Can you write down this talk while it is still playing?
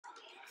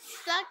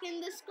stuck in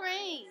the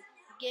screen.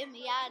 Get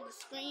me out of the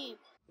screen.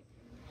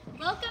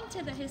 Welcome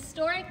to the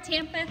historic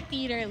Tampa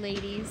Theater,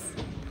 ladies.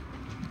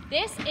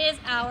 This is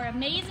our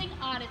amazing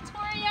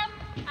auditorium.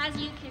 As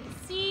you can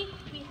see,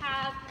 we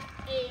have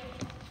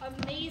an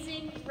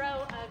amazing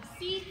row of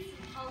seats.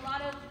 A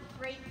lot of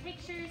great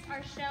pictures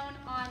are shown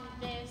on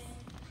this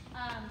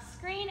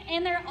screen,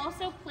 and there are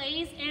also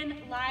plays and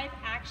live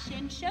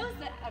action shows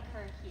that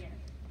occur here.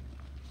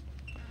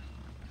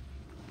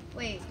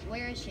 Wait,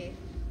 where is she?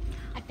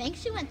 I think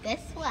she went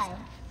this way.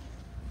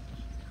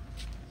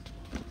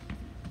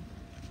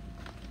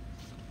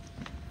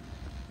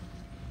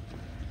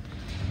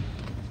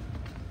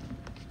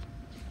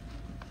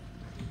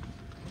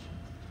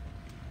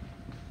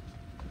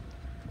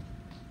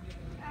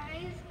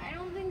 Guys, I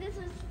don't think this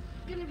is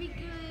gonna be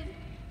good.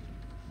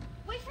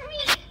 Wait for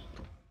me!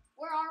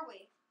 Where are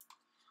we?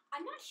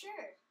 I'm not sure.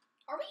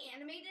 Are we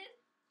animated?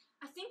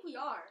 I think we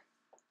are.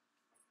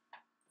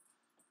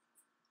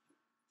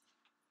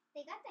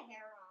 They got the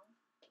hair wrong.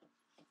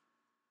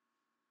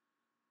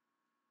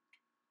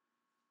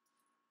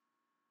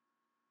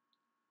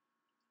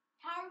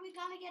 How are we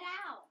gonna get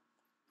out?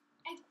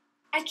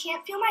 I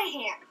can't feel my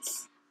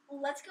hands.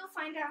 Let's go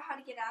find out how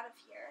to get out of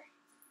here.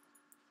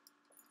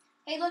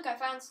 Hey, look, I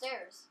found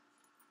stairs.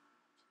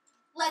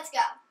 Let's go.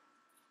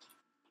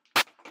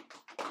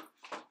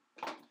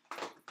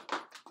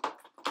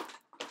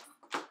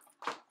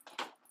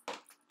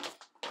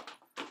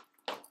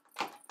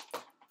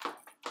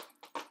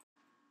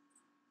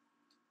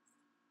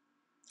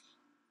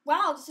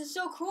 Wow, this is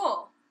so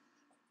cool.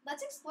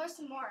 Let's explore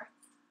some more.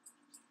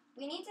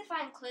 We need to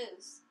find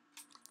clues.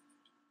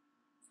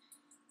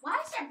 Why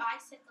is there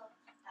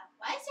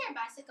a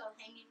bicycle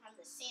hanging from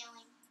the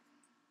ceiling?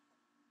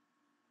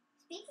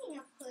 Speaking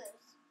of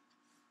clues,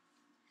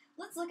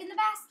 Let's look in the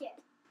basket.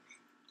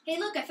 Hey,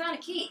 look, I found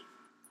a key.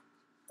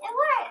 it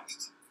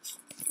worked!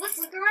 Let's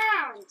look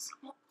around.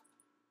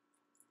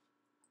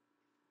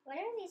 What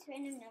are these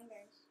random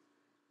numbers?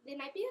 They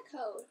might be a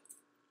code.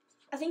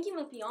 I think you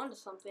might be onto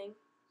something.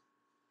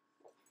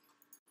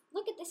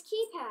 Look at this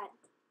keypad.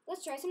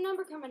 Let's try some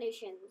number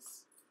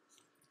combinations.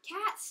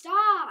 Cat,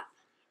 stop!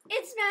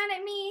 It's mad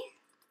at me.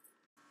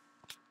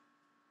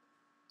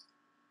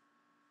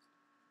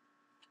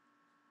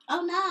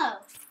 Oh no!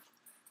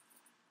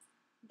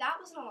 That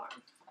was an alarm.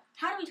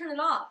 How do we turn it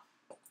off?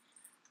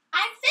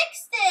 I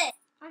fixed it!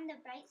 On the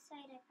bright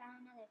side, I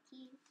found another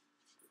key.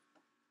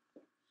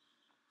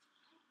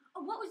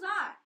 Oh, what was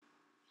that?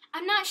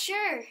 I'm not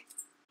sure.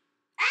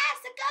 Ah,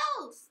 it's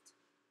a ghost!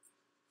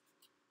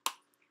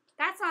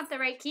 That's not the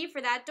right key for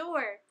that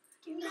door.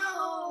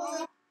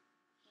 No.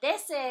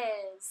 This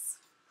is.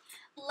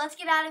 Let's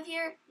get out of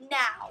here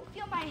now.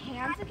 Feel my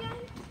hands again?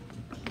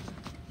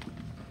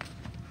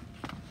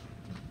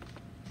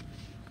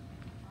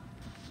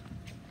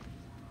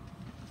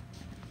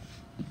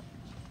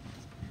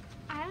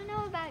 I don't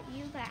know about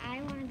you, but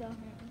I want to go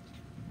home.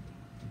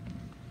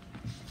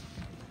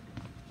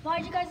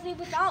 Why'd you guys leave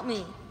without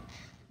me?